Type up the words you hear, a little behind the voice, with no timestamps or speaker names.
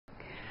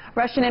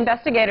Russian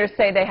investigators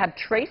say they have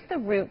traced the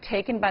route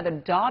taken by the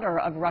daughter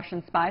of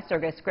Russian spy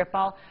Sergei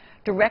Skripal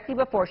directly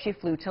before she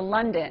flew to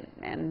London,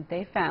 and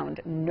they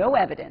found no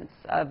evidence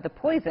of the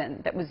poison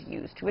that was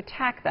used to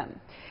attack them.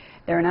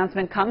 Their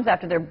announcement comes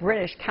after their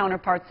British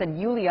counterpart said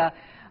Yulia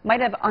might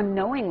have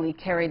unknowingly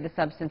carried the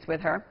substance with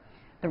her.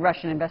 The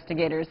Russian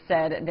investigators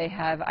said they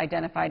have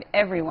identified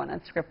everyone on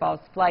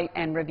Skripal's flight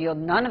and revealed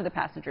none of the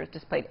passengers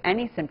displayed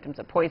any symptoms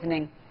of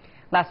poisoning.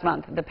 Last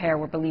month, the pair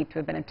were believed to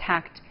have been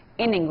attacked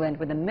in England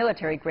with a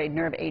military-grade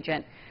nerve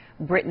agent.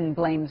 Britain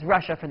blames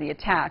Russia for the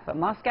attack, but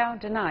Moscow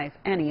denies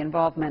any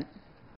involvement.